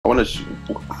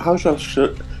Nicolas,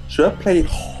 should I play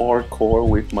hardcore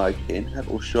with my pinhead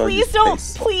or should I just play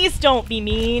soft? Please don't be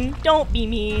mean. Don't be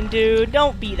mean, dude.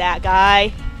 Don't be that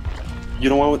guy. You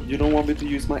don't want me to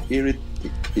use my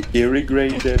eerie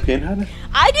grade pinhead?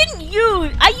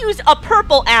 I used a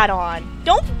purple add-on.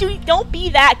 Don't be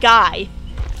that guy.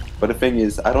 But the thing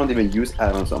is, I don't even use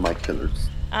add-ons on my killers.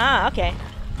 Ah, okay.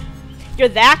 You're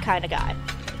that kind of guy.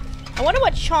 I wonder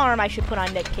what charm I should put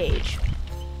on Nick Cage.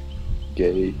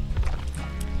 Gay.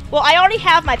 Well, I already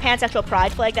have my pansexual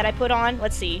pride flag that I put on.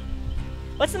 Let's see.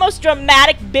 What's the most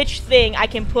dramatic bitch thing I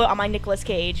can put on my Nicolas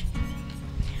Cage?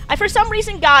 I for some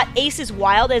reason got Ace's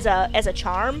Wild as a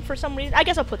charm for some reason. I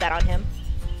guess I'll put that on him.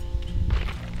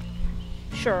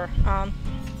 Sure.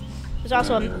 There's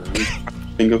also a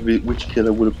think of which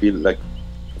killer would be like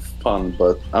fun,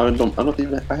 but I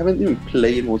haven't even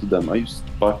played most of them. I just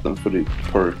bought them for the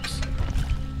perks.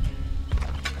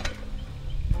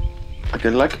 Like I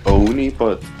like Oni,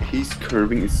 but his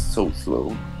curving is so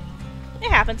slow. It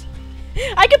happens.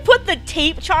 I could put the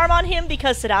tape charm on him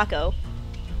because Sadako.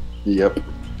 Yep.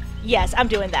 Yes, I'm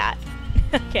doing that.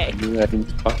 Okay. Yeah, I'm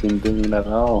fucking doing that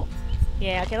now.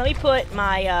 Yeah, okay, let me put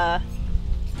my,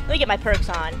 let me get my perks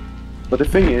on. But the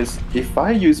thing is, if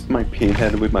I use my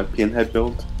pinhead with my pinhead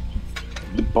build,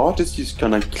 the bot is just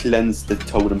gonna cleanse the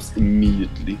totems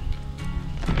immediately.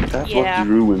 That's what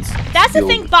ruins. That's the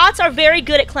thing, bots are very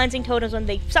good at cleansing totems when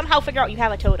they somehow figure out you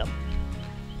have a totem.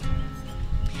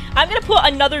 I'm gonna put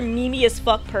another memey as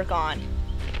fuck perk on.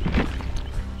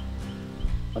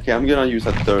 Okay, I'm gonna use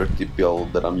a dirty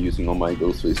build that I'm using on my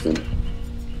Ghostface then.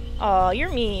 Oh,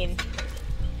 you're mean.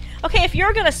 Okay, if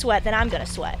you're gonna sweat, then I'm gonna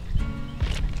sweat.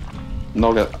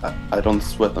 No, I don't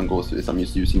sweat on Ghostface, I'm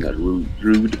just using a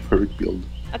rude perk build.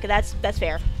 Okay, that's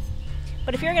fair.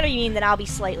 But if you're gonna be mean, then I'll be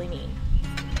slightly mean.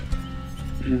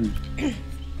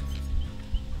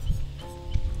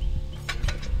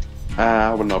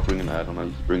 I will not bring an add-on,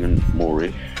 I'm just bringing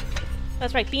Mori.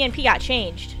 That's right, BNP got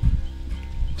changed.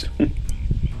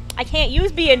 I can't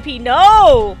use BNP,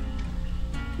 no!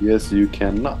 Yes, you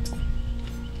cannot.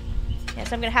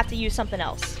 Yes, I'm gonna have to use something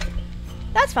else.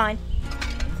 That's fine.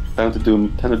 Time to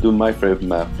do my favorite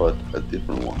map, but a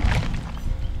different one.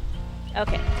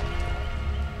 Okay.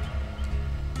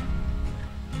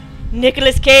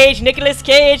 Nicolas Cage, Nicolas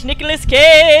Cage, Nicolas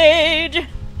Cage!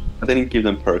 I didn't give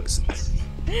them perks.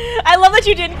 I love that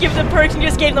you didn't give them perks and you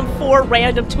just gave them 4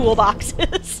 random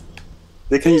toolboxes.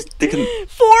 They can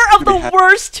 4 of the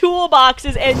worst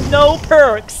toolboxes and no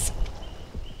perks.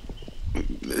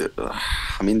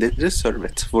 I mean, they deserve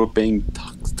it for being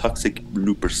toxic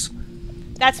bloopers.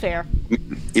 That's fair.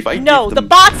 If I the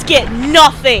bots get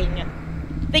nothing.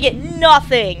 They get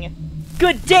nothing.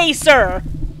 Good day, sir.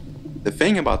 The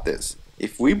thing about this,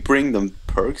 if we bring them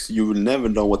perks, you will never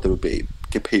know what they will be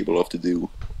capable of to do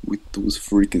with those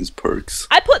freaking perks.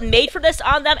 I put made for this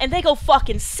on them and they go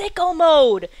fucking sicko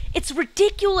mode. It's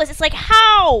ridiculous. It's like,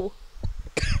 how?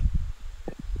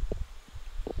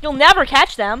 You'll never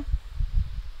catch them.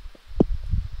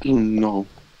 No.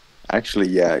 Actually,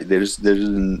 yeah, there's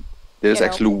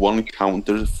actually one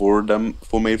counter for them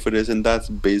for made for this, and that's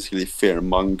basically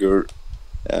Fearmonger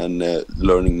and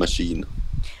Learning Machine.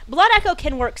 Blood Echo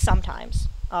can work sometimes.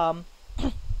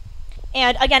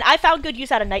 And again, I found good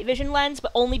use out of Night Vision Lens,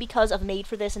 but only because of made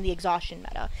for this and the exhaustion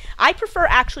meta. I prefer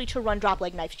actually to run Drop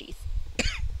Leg Knife Sheath.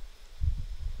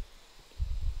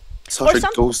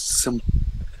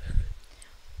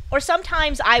 Or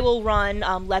sometimes I will run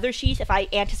Leather Sheath if I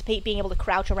anticipate being able to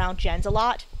crouch around gens a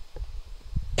lot.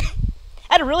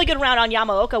 I had a really good round on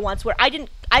Yamaoka once where I didn't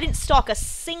stalk a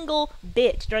single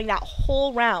bit during that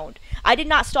whole round. I did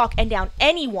not stalk and down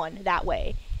anyone that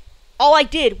way. All I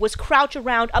did was crouch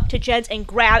around up to gens and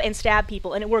grab and stab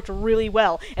people, and it worked really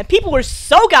well. And people were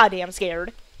so goddamn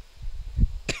scared.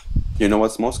 You know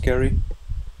what's more scary?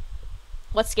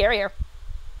 What's scarier?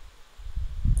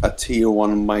 A tier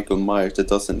 1 Michael Myers that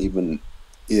doesn't even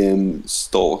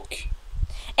stalk.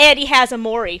 And he has a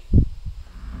Mori.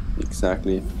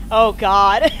 Exactly. Oh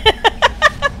god.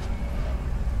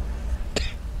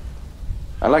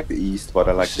 I like the East, but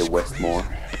I like the West more.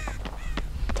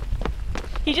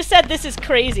 He just said this is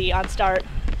crazy on start.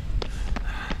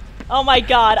 Oh my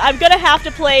god, I'm gonna have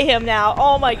to play him now.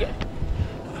 Oh my god.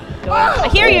 I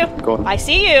hear you. I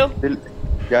see you.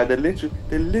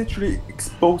 They literally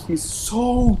exposed me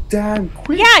so damn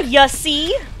quick. Yeah, you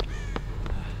see?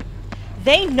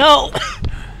 They know.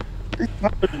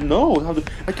 No,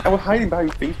 I was hiding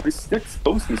behind things, but they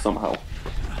exposed me somehow.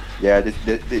 Yeah,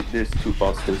 there's 2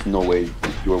 bots. There's no way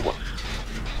you're one.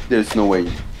 There's no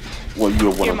way. Well,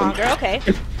 you're one of them. Okay.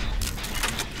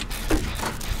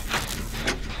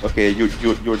 Okay, you're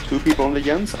 2 people on the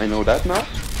Jens. I know that now.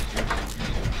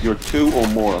 You're 2 or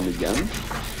more on the Yen.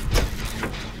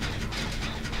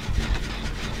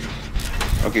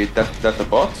 Okay, that's a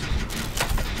bot.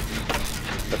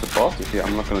 That's a bot. Okay,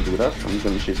 I'm not gonna do that. I'm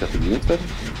gonna chase after you instead.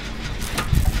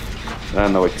 I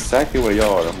know exactly where you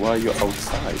are. Why are you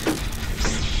outside?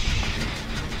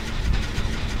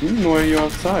 Why are you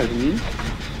outside?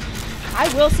 I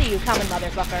will see you coming,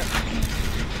 motherfucker.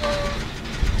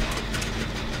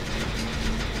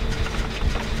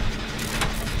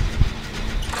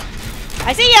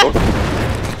 I see ya!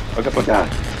 Okay, put that.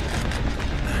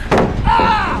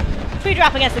 Tree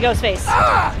drop against the Ghostface.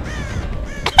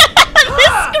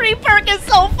 This scream perk is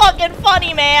so fucking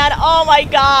funny, man. Oh my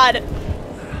god.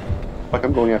 Fuck,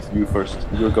 I'm going after you first.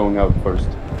 You're going out first.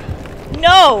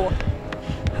 No!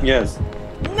 Yes.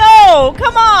 No!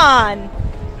 Come on!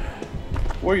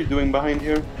 What are you doing behind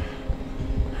here?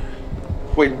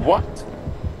 Wait, what?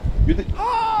 You did...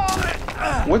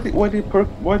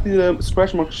 Why did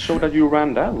scratch marks show that you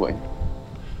ran that way?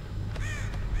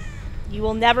 You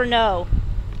will never know.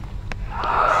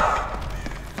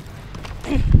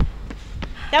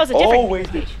 That was a different... Oh,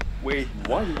 wait,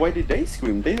 why did they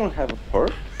scream? They don't have a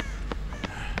perk?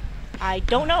 I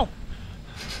don't know.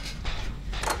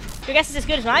 Your guess is as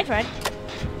good as mine, friend.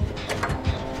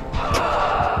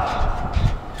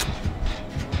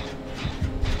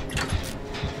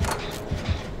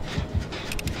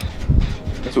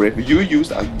 So if you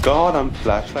used a goddamn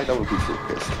flashlight, I would be so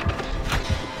pissed.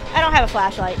 I don't have a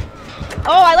flashlight.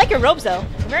 Oh, I like your robes, though.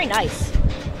 They're very nice.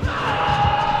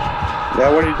 Yeah,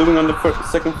 what are you doing on the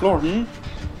second floor,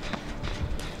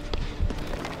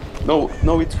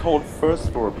 No, it's called first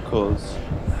floor because...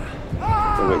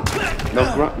 Oh, wait. No,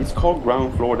 it's called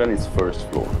ground floor, then it's first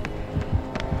floor.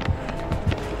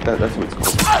 That's what it's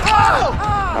called.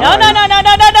 No.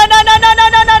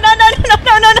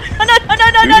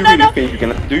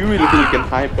 Do you really think you can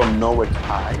hide from nowhere to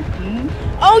hide?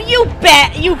 Oh, you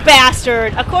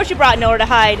bastard! Of course you brought nowhere to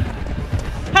hide.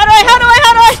 How do I?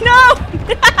 No!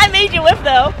 I made you whiff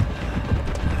though.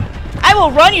 I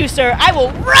will run you, sir. I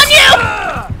will run you!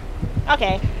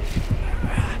 Okay.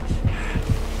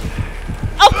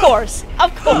 Of course. Man,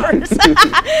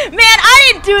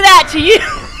 I didn't do that to you.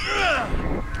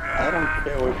 I don't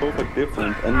care, we're both are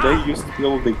different, and they used to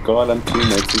kill the goddamn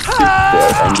teammates to sit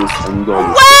there and just enjoy.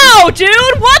 Wow,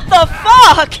 dude, what the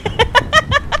fuck?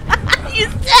 You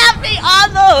stabbed me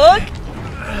on the hook.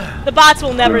 The bots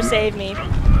will never save me.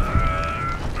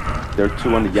 There are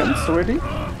 2 on the Jens already?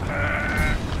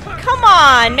 Come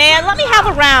on, man, let me have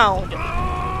a round.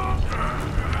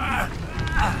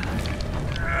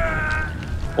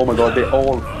 Oh my god, they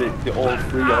all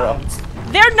 3 are out.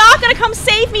 They're not gonna come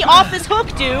save me off this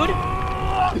hook, dude.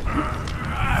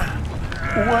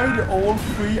 Why are all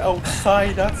 3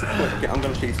 outside? That's a quick. Okay, I'm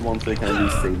gonna chase one so I can at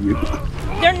least save you.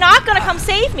 They're not gonna come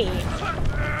save me.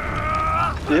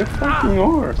 They fucking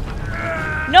are.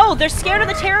 No, they're scared of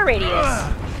the terror radius.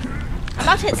 I'm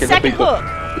about to hit second hook.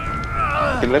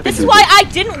 Okay, This is why I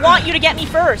didn't want you to get me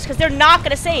first, because they're not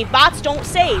gonna save. Bots don't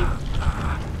save.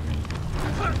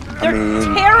 They're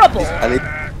terrible.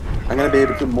 I'm gonna be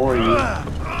able to mori you.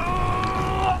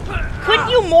 Couldn't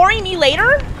you mori me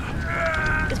later?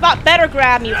 This bot better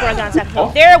grab me before I get on second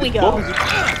hook. There we go.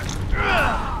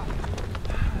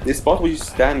 This spot where you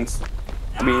stand,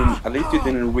 I mean, at least you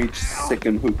didn't reach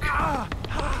second hook.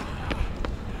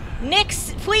 Nick,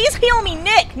 please heal me,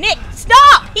 Nick! Nick,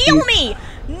 stop! Heal me!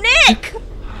 Nick!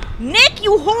 Nick,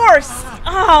 you horse!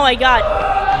 Oh my god.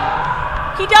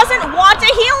 He doesn't want to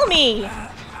heal me!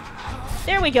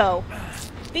 There we go.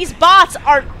 These bots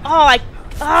are... Oh,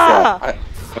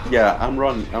 yeah, I'm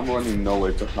running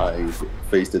nowhere to hide.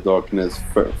 Face the darkness,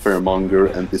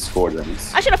 Fearmonger, and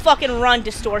Discordance. I should have fucking run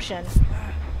Distortion.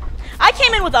 I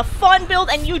came in with a fun build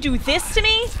and you do this to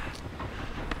me?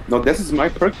 No, this is my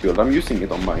perk build. I'm using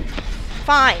it on mine.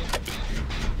 Fine.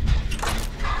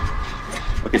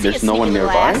 Okay, there's no one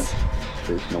nearby.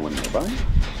 There's no one nearby.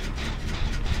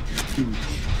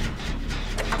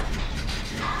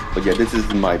 But yeah, this is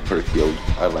my perk build.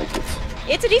 I like it.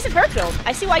 It's a decent perk build.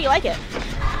 I see why you like it.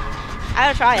 I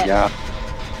gotta try it. Yeah.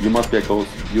 You must be a ghost.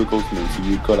 You're a ghost man, so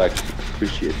you gotta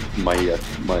appreciate my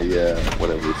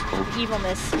whatever it's called.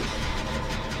 Evilness.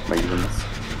 My evilness.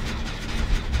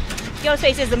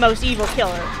 Ghostface is the most evil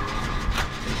killer.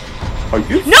 Are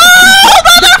you? No,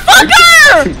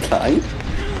 motherfucker!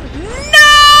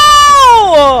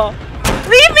 No!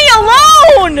 Leave me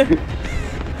alone!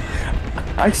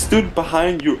 I stood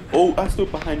behind you. Oh, I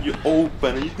stood behind you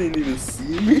open, and you didn't even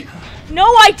see me. No,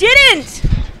 I didn't.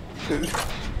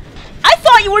 I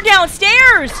thought you were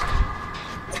downstairs.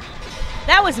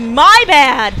 That was my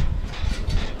bad!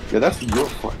 Yeah, that's your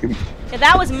fucking... Yeah,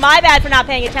 that was my bad for not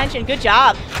paying attention. Good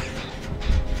job.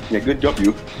 Yeah, good job,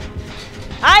 you.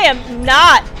 I am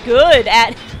not good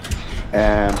at...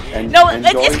 No,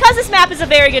 it's because this map is a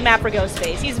very good map for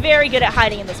Ghostface. He's very good at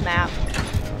hiding in this map.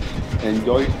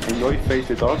 Enjoy Face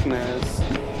the Darkness.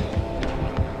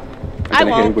 I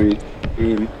won't.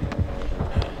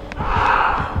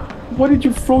 Why did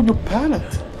you throw your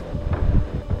pallet?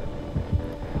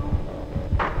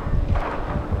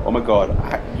 Oh my god,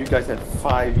 you guys had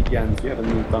 5 against. You haven't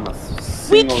even done a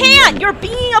single We can't! game. You're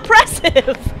being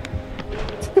oppressive!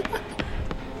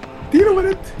 Deal with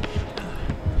it!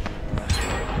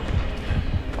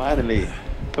 Finally.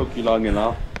 Took you long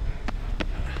enough.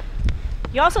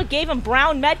 You also gave him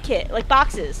brown medkit, like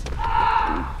boxes.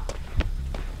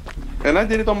 And I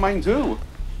did it on mine too.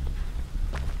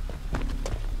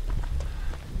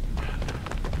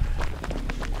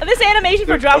 This animation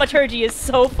for dramaturgy is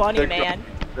so funny, man.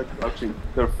 They're crouching.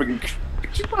 They're freaking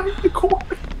crouching behind the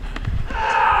corner.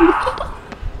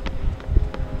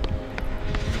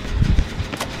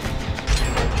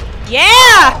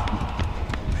 Yeah!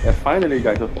 Yeah, finally you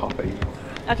guys are popping.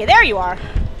 Okay, there you are.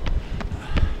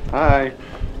 Hi.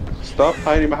 Stop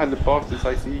hiding behind the boxes,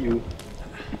 I see you.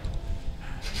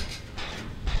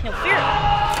 No fear.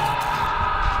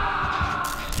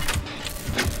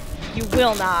 You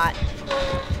will not.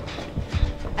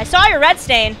 I saw your red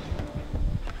stain.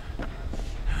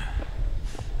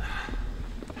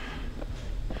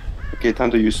 Okay,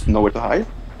 time to use nowhere to hide.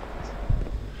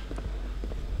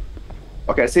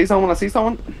 Okay, I see someone, I see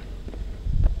someone.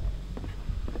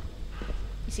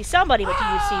 You see somebody, but do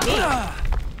you see me?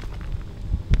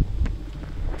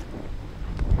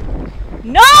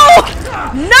 No!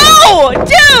 No!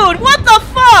 Dude, what the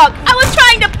fuck? I was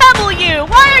trying to pebble you!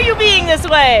 Why are you being this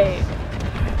way?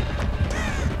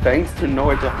 Thanks to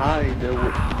nowhere to hide,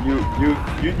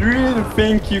 you really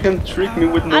think you can trick me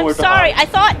with nowhere to hide? I'm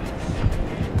sorry,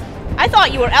 I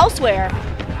thought you were elsewhere.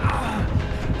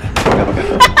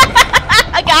 Okay.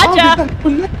 I gotcha!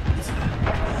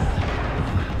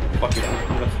 Fuck it, I'm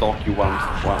gonna stalk you while I'm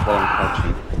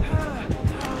crouching.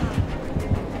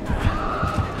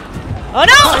 Oh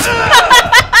no!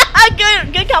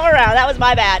 good come around. That was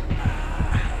my bad.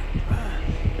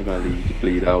 I'm gonna leave you to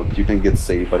bleed out. You can get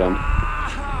saved, but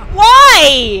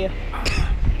Why?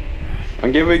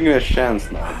 I'm giving you a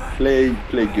chance now. Play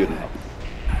good now.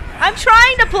 I'm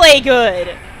trying to play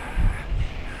good.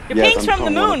 Your Yes, ping's I'm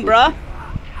from the trying moon, to- bruh.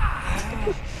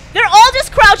 They're all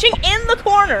just crouching in the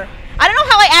corner. I don't know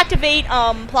how I activate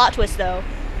plot twist though.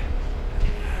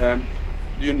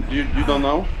 You don't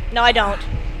know? No, I don't.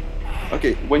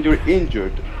 Okay, when you're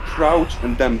injured, crouch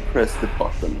and then press the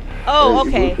button. Oh,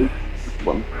 okay.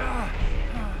 One.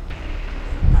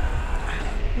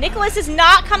 Nicolas is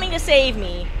not coming to save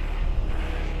me.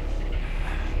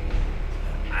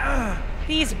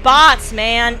 These bots,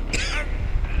 man.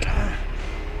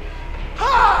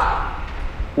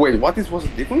 Wait, what? This was a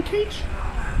different cage?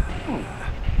 Oh.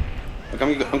 Okay,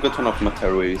 I'm gonna turn off my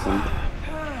terrorism.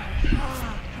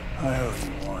 I owe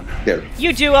you one. There.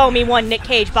 You do owe me one, Nick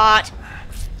Cage bot.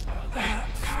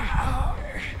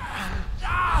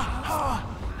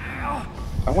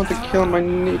 I want to kill my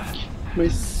Nick. My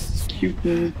cute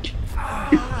Nick.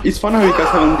 It's funny how you guys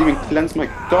haven't even cleansed my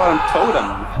god and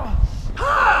totem.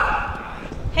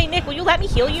 Hey, Nick, will you let me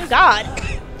heal you? God.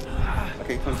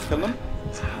 Okay, can I kill them?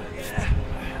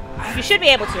 You should be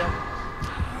able to.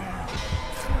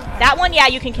 That one, yeah,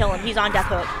 you can kill him. He's on death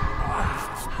hook.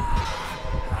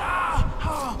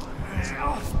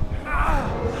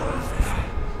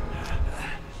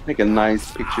 Make a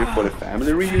nice picture for the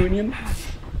family reunion.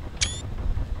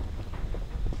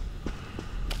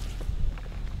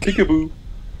 Peekaboo.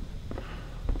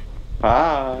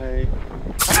 Hi.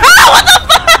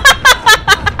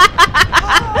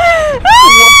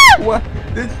 What?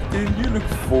 Did you look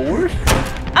forward?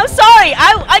 I'm sorry.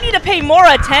 I need to pay more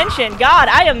attention. God,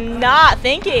 I am not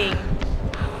thinking.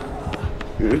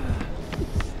 Good.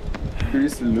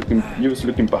 You was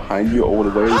looking behind you all the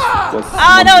way.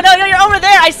 No, you're over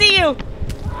there. I see you.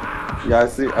 Yeah, I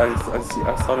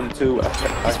saw them too.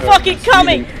 He's fucking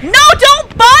coming. No,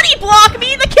 don't body block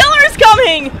me. The killer is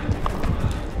coming.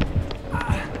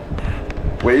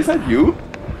 Wait, is that you?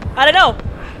 I don't know.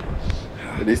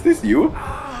 Is this you?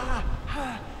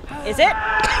 Is it?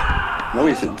 No,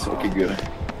 it isn't. Okay, good.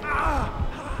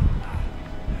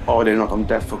 Oh, they're not on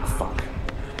death hook. Fuck.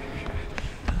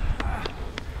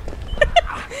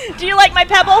 Do you like my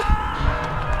pebble?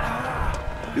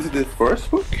 Is it the first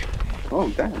hook? Oh,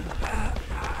 damn.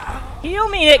 Heal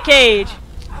me, Nick Cage.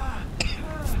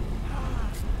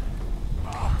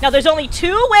 Now, there's only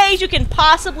 2 ways you can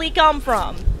possibly come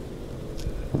from.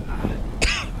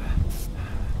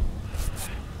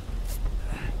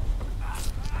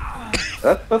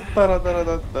 Hello.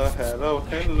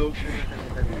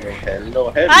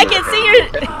 I can see your...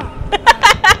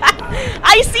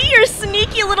 I see your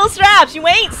sneaky little straps. You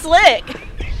ain't slick.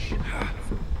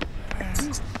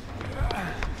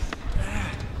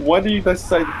 Why do you guys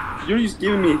decide? You're just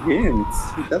giving me hints.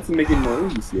 That's making it more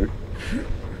easier.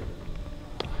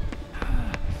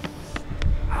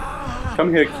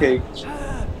 Come here, Cake.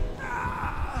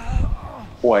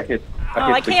 Oh, I hit.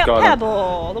 I can't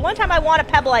pebble. The one time I want a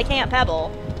pebble, I can't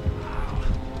pebble.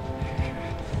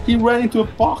 He ran into a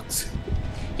box.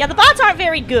 Yeah, the bots aren't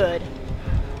very good.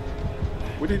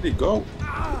 Where did he go?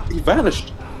 He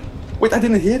vanished. Wait, I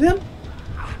didn't hit him?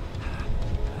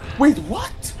 Wait,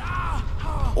 what?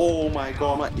 Oh my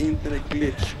god, my internet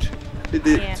glitched. It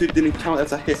didn't count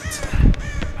as a hit.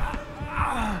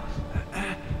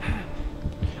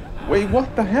 Wait,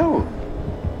 what the hell?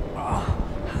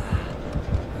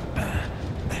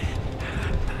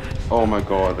 Oh my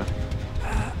god.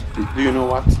 Do you know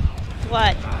what?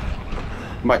 What?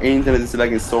 My internet is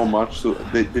lagging so much, so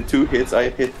the 2 hits I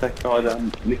hit that god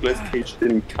Nicolas Cage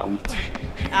didn't count.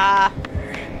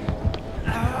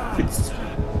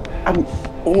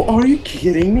 Oh, are you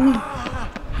kidding me?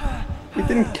 It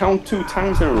didn't count 2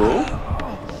 times in a row?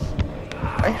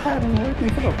 I had him right in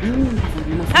front of you.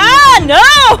 No!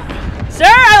 Sir,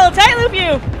 I will tight loop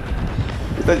you!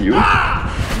 Is that you?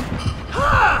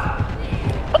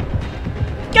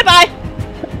 Goodbye!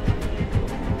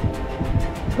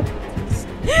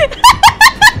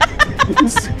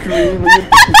 Screaming.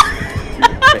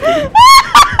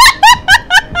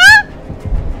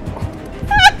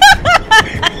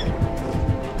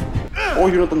 Oh,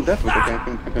 you're not on that one. Okay, I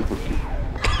can hook you.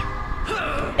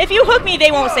 If you hook me,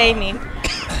 they won't save me.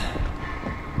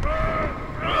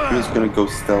 I'm just gonna go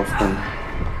stealth then.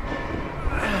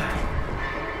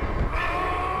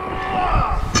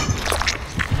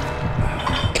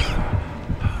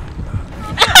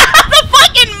 The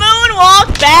fucking moonwalk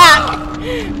back!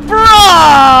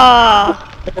 Bruh!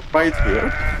 Right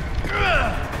here.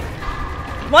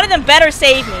 One of them better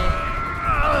save me.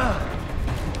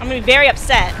 I'm gonna be very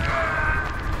upset.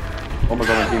 Oh my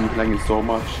god, I'm lagging so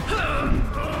much.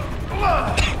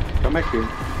 Come back here.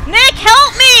 Nick,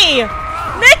 help me!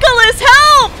 Nicolas,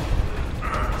 help!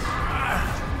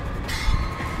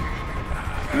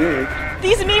 Nick.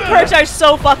 These meme perks are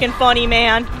so fucking funny,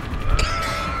 man.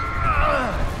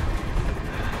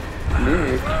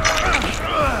 Nick.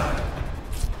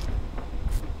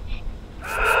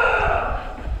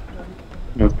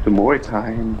 No, tomorrow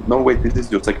time. No, wait, this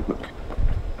is your second look.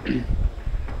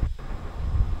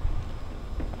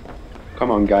 Come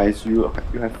on, guys, you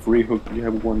have 3 hook, you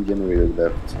have 1 generator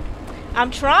left. I'm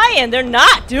trying, they're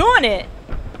not doing it.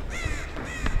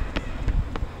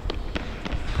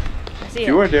 I see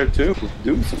You it. are there too,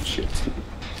 doing some shit.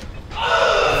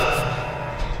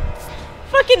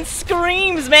 Fucking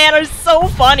screams, man, are so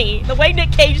funny. The way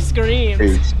Nick Cage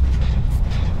screams.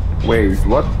 Wait,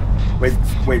 what? Wait,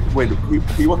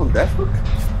 he was on Death Hook?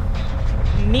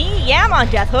 Me? Yeah, I'm on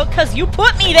Death Hook, cause you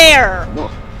put me there. No,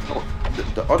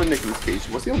 the other Nicolas Cage,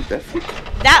 was he on Death Hook?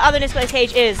 That other Nicolas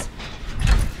Cage is.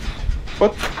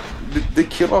 But the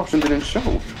kill option didn't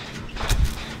show.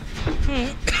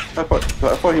 I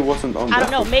thought he wasn't on I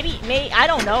Death don't know, Hook. maybe, I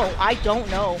don't know. I don't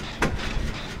know.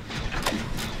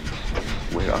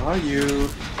 Where are you?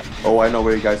 Oh, I know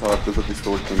where you guys are, because of the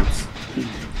storage units.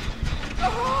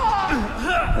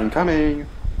 I'm coming.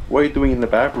 What are you doing in the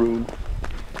bathroom?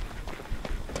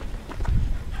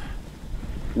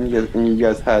 And you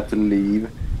guys had to leave.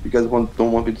 You guys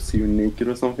don't want me to see you naked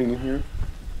or something in here?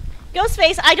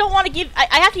 Ghostface, I don't want to give.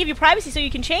 I have to give you privacy so you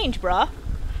can change, bruh.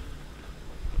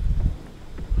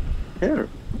 Here,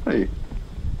 hey.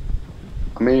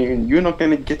 I mean, you're not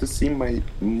gonna get to see my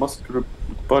muscular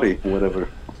body, whatever.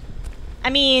 I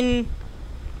mean,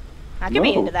 I could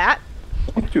be into that.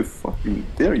 Don't you fucking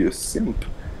dare, you simp.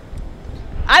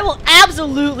 I will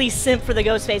absolutely simp for the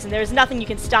Ghostface, and there's nothing you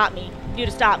can do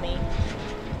to stop me.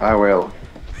 I will.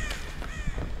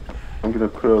 I'm gonna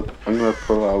pull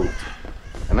out.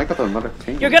 And I got another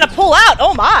thing. You're gonna pull out?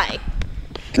 Oh my!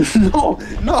 No!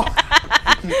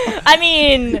 I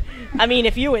mean,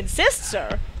 if you insist,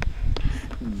 sir.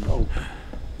 No.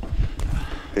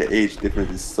 The age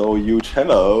difference is so huge.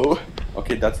 Hello!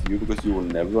 Okay, that's you because you will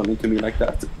never run into me like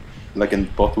that. Like a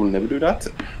bot will never do that.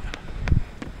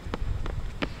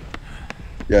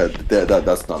 Yeah,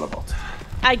 that's not a bot.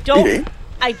 I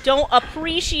don't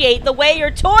appreciate the way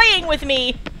you're toying with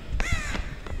me.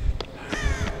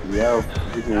 Yeah,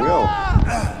 you will.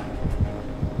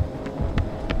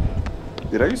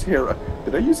 Did I just hear?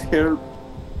 Did I just hear?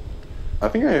 I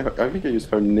think I just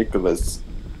heard Nicolas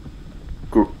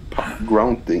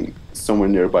grunting somewhere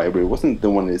nearby, but it wasn't the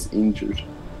one that's injured.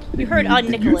 You heard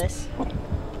Nicolas.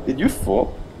 Did you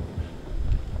fall?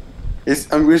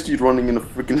 I'm just you running in a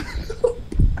freaking.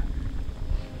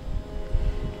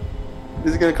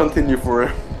 This is gonna continue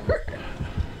forever.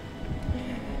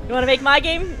 You wanna make my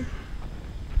game?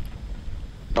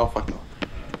 Oh fuck no.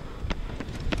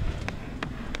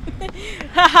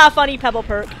 Haha, funny pebble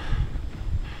perk.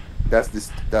 That's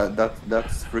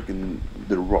freaking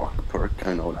the rock perk,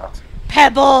 I know that.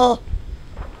 Pebble!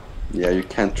 Yeah, you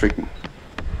can't trick me.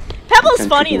 Pebble's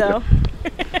funny though.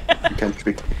 You can't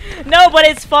trick me. No, but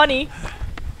it's funny.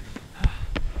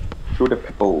 Through the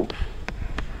pebble.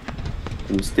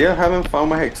 And you still haven't found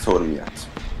my hex totem yet.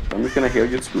 I'm just gonna hear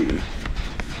you scream.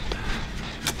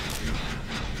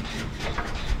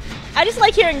 I just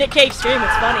like hearing Nick Cage stream,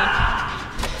 it's funny.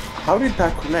 How did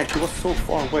that connect? It was so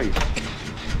far away.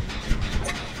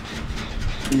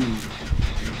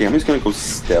 Okay, I'm just gonna go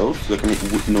stealth so I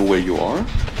can know where you are.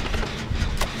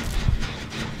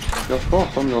 Jag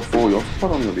pratar om jag får, jag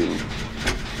pratar om jag vill.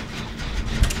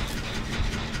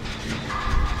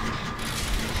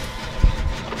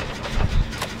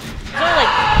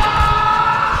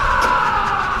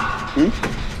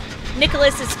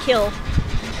 Nicolas's kill.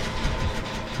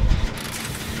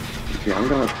 Okay, I'm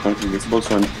gonna become invisible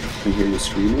so I can hear you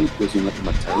screaming because you know what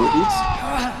my terror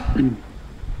is.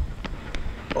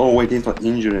 Oh wait, he's not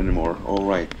injured anymore.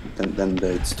 Alright, then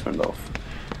it's turned off.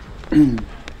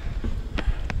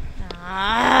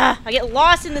 I get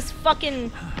lost in this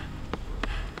fucking...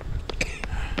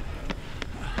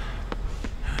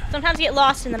 Sometimes I get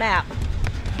lost in the map.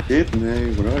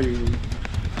 Sydney, where are you?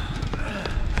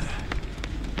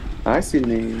 Hi,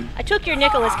 Sydney. I took your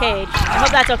Nicolas Cage. I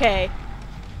hope that's okay.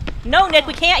 No, Nick,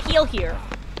 we can't heal here.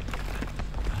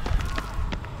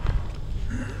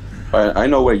 I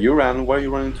know where you ran. Why are you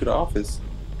running to the office?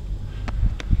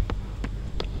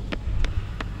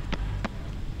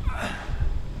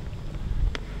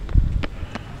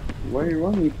 Why are you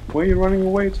running? Why are you running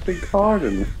away to the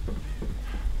garden?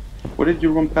 Where did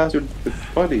you run past your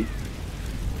buddy?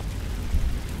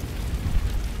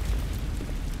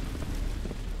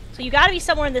 So you gotta be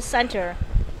somewhere in the center.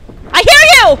 I hear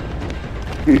you!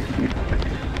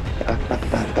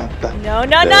 No,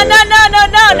 no, no, no, no, no,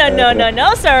 no, no, no, no,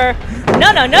 no, sir.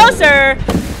 No, no, no, sir.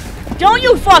 Don't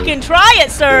you fucking try it,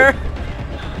 sir.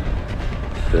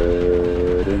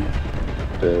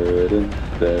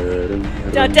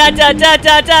 Da da da da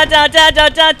da da da da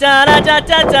da da da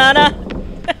da da da.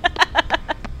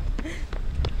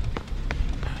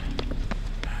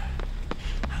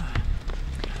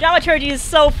 Dramaturgy is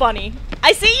so funny.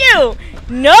 I see you!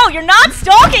 No, you're not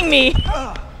stalking me!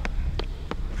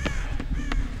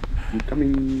 I'm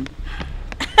coming.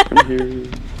 Come here.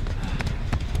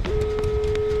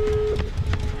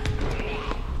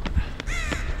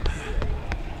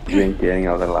 You ain't getting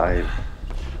out alive.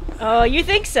 Oh, you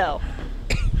think so?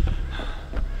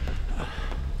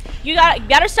 You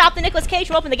gotta stop the Nicolas Cage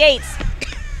from opening the gates.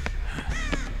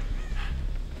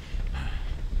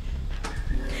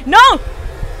 No!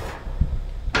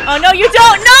 Oh, no, you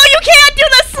don't! No, you can't do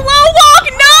the slow walk!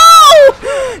 No!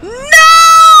 No!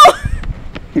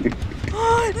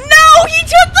 No, he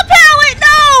took the pallet!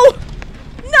 No!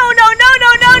 No, no, no,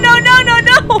 no, no, no, no, no,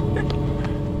 no!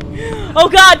 Oh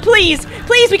God, please!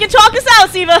 Please, we can talk this out,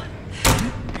 Siva!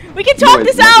 We can talk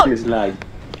this out! My game is lagged.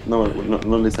 No,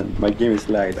 listen. My game is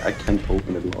lagged. I can't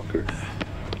open the locker.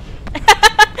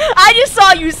 I just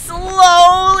saw you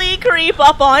slowly creep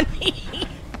up on me.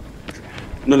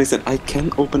 No, listen. I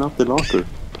can't open up the locker.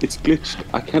 It's glitched.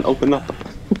 I can't open up.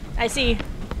 I see.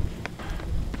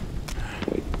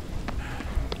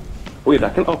 Wait, I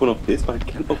can open up this, but I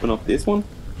can't open up this one?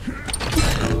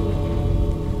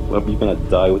 Well, you're gonna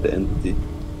die with the entity.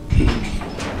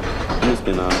 I'm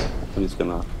just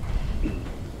gonna...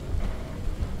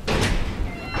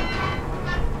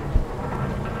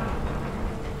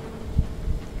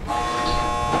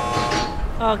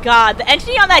 Oh God, the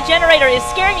entity on that generator is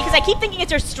scaring me because I keep thinking it's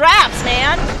your straps,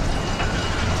 man.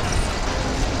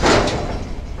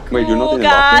 Wait, you're not Cool in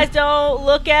guys the don't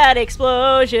look at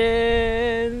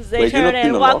explosions. They Wait, turn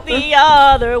and walk locker? the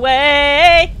other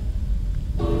way.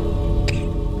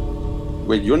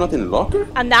 Wait, you're not in the locker?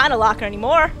 I'm not in a locker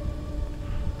anymore.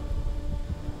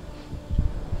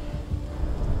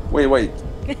 Wait.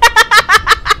 I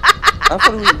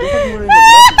thought you were in the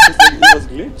locker because it was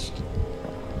glitched.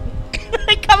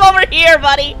 Come over here,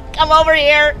 buddy. Come over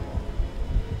here.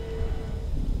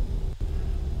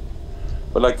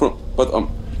 But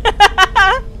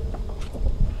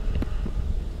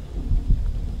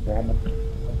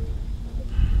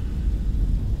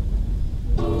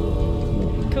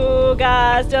Cool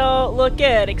guys don't look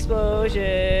at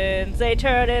explosions. They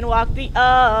turn and walk the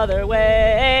other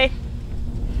way.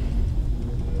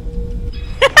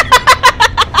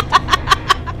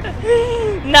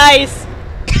 Nice.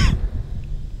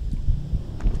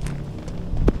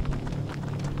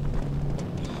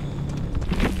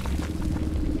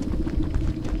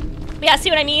 Yeah, see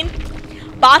what I mean?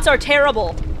 Bots are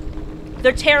terrible.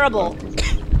 They're terrible.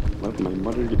 Well, my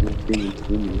mother did not bring me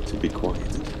to me to be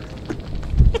quiet.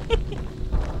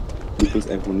 Because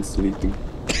everyone is sleeping.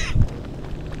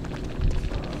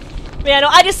 Man,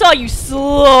 I just saw you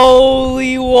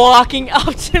slowly walking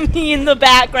up to me in the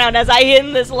background as I hit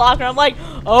in this locker. I'm like,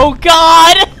 oh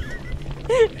god!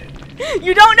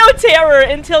 You don't know terror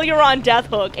until you're on Death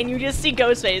Hook and you just see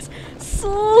Ghostface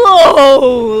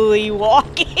slowly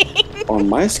walking. On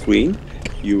my screen,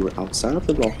 you were outside of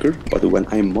the locker, but when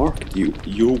I marked you,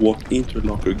 you walked into the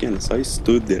locker again. So I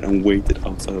stood there and waited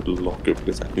outside of the locker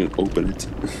because I couldn't open it.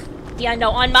 Yeah,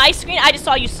 no, on my screen, I just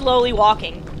saw you slowly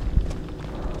walking.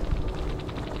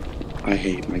 I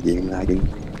hate my game lagging.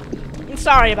 I'm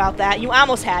sorry about that. You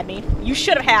almost had me. You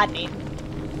should have had me.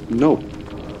 No.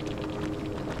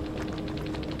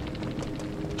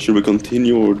 Should we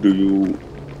continue or do you...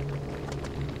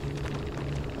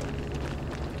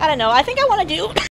 I don't know. I think I want to do